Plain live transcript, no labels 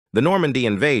The Normandy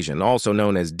Invasion, also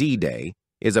known as D-Day,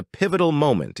 is a pivotal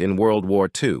moment in World War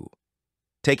II.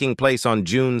 Taking place on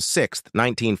June 6,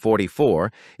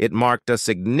 1944, it marked a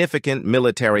significant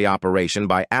military operation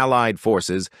by Allied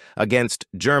forces against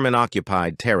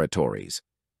German-occupied territories.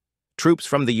 Troops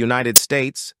from the United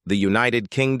States, the United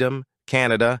Kingdom,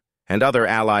 Canada, and other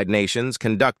Allied nations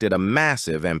conducted a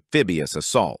massive amphibious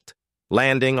assault,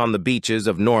 landing on the beaches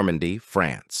of Normandy,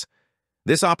 France.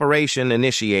 This operation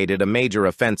initiated a major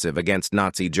offensive against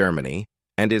Nazi Germany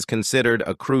and is considered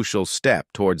a crucial step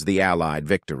towards the Allied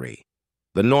victory.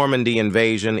 The Normandy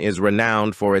Invasion is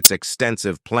renowned for its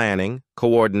extensive planning,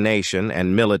 coordination,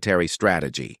 and military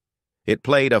strategy. It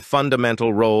played a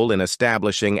fundamental role in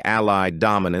establishing Allied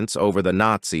dominance over the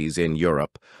Nazis in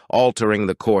Europe, altering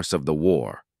the course of the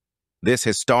war. This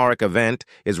historic event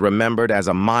is remembered as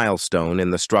a milestone in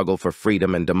the struggle for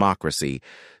freedom and democracy,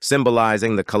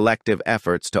 symbolizing the collective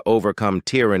efforts to overcome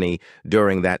tyranny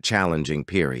during that challenging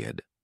period.